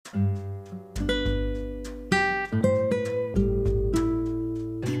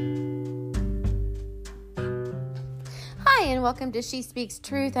welcome to She Speaks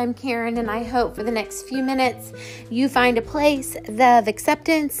Truth. I'm Karen, and I hope for the next few minutes you find a place of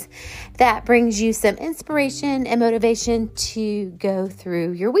acceptance that brings you some inspiration and motivation to go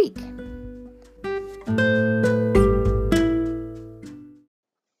through your week.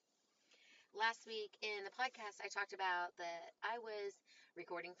 Last week in the podcast, I talked about that I was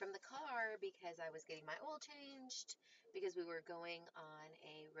recording from the car because I was getting my oil changed because we were going on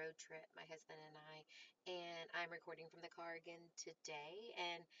a road trip, my husband and I, and I'm recording from the car again today.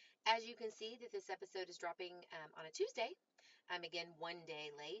 And as you can see that this episode is dropping on a Tuesday. I'm again one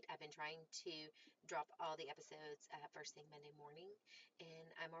day late. I've been trying to drop all the episodes first thing Monday morning, and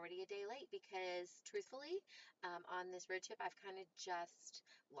I'm already a day late because truthfully, on this road trip, I've kind of just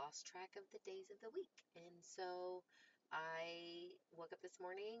lost track of the days of the week. And so I woke up this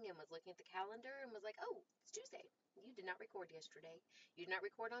morning and was looking at the calendar and was like, oh, it's Tuesday. You did not record yesterday. You did not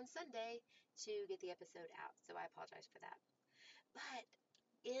record on Sunday to get the episode out. So I apologize for that. But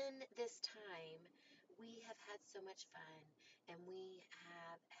in this time, we have had so much fun and we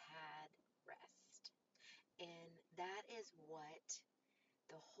have had rest. And that is what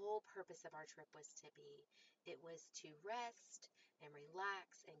the whole purpose of our trip was to be. It was to rest and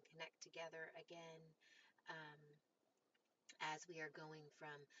relax and connect together again. As we are going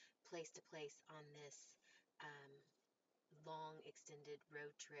from place to place on this long extended road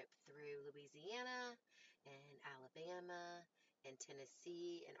trip through Louisiana and Alabama and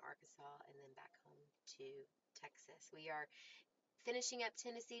Tennessee and Arkansas and then back home to Texas. We are finishing up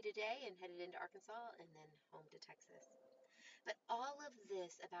Tennessee today and headed into Arkansas and then home to Texas. But all of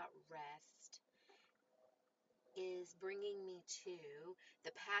this about rest is bringing me to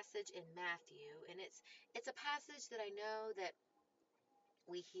the passage in Matthew, and it's a passage that I know that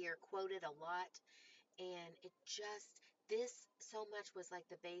we hear quoted a lot, and this so much was like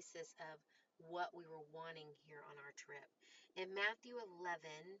the basis of what we were wanting here on our trip. In Matthew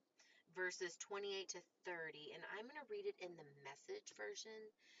 11, verses 28 to 30, and I'm going to read it in the Message version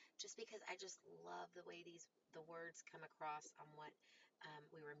just because I just love the way the words come across on what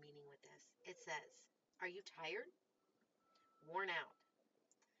we were meaning with this. It says, "Are you tired? Worn out?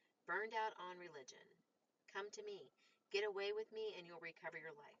 Burned out on religion? Come to me. Get away with me and you'll recover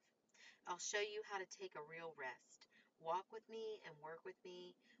your life. I'll show you how to take a real rest. Walk with me and work with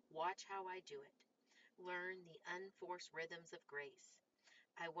me. Watch how I do it. Learn the unforced rhythms of grace.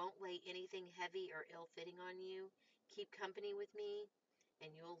 I won't lay anything heavy or ill-fitting on you. Keep company with me, and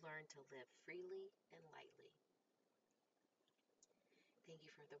you'll learn to live freely and lightly." Thank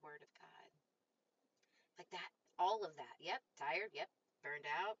you for the word of God. Like that, all of that. Yep, tired. Yep, burned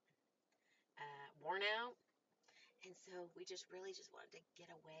out, worn out. And so we just really just wanted to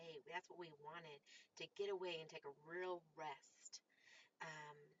get away. That's what we wanted, to get away and take a real rest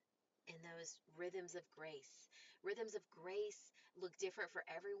um, in those rhythms of grace. Rhythms of grace look different for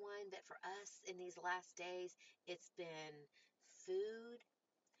everyone, but for us in these last days, it's been food,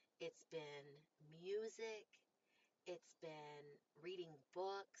 it's been music, it's been reading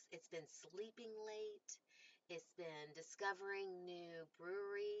books, it's been sleeping late, it's been discovering new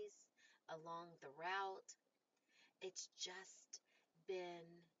breweries along the route. It's just been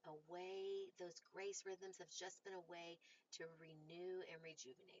a way, those grace rhythms have just been a way to renew and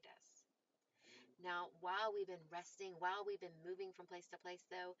rejuvenate us. Now, while we've been resting, while we've been moving from place to place,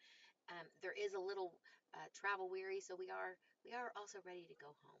 though, there is a little travel weary, so we are also ready to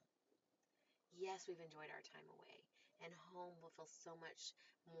go home. Yes, we've enjoyed our time away, and home will feel so much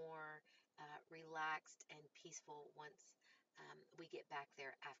more relaxed and peaceful once we get back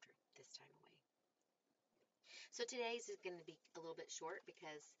there after this time away. So today's is going to be a little bit short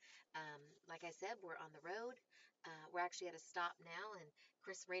because, like I said, we're on the road. We're actually at a stop now, and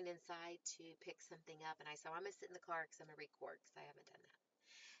Chris ran inside to pick something up, and I said, I'm going to sit in the car because I'm going to record because I haven't done that.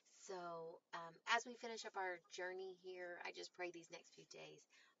 So as we finish up our journey here, I just pray these next few days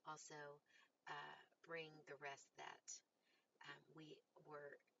also bring the rest that we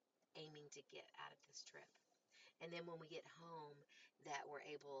were aiming to get out of this trip. And then when we get home, that we're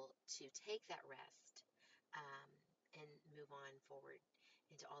able to take that rest and move on forward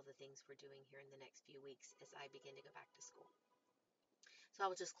into all the things we're doing here in the next few weeks as I begin to go back to school. So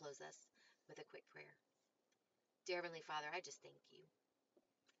I will just close us with a quick prayer. Dear Heavenly Father, I just thank you.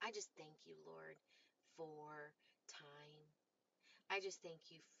 I just thank you, Lord, for time. I just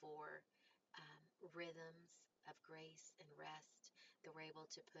thank you for rhythms of grace and rest that we're able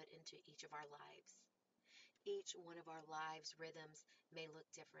to put into each of our lives. Each one of our lives' rhythms may look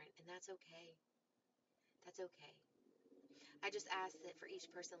different, and that's okay. That's okay. I just ask that for each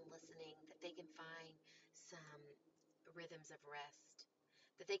person listening, that they can find some rhythms of rest,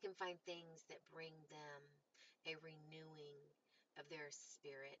 that they can find things that bring them a renewing of their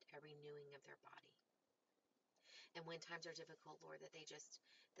spirit, a renewing of their body. And when times are difficult, Lord, that they just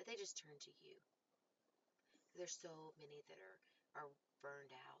turn to you. There's so many that are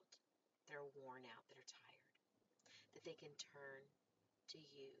burned out, that are worn out, that are tired, that they can turn to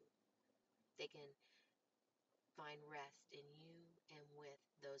you. They can find rest in you and with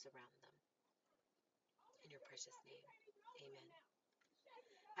those around them. In your precious name, amen.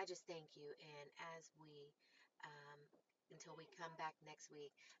 I just thank you, and as we, until we come back next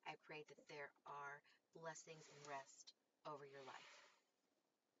week, I pray that there are blessings and rest over your life.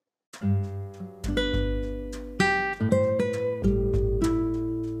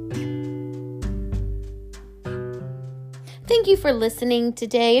 Thank you for listening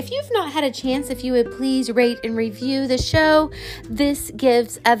today. If you've not had a chance, if you would please rate and review the show. This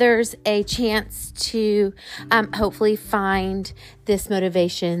gives others a chance to hopefully find this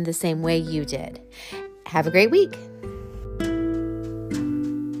motivation the same way you did. Have a great week.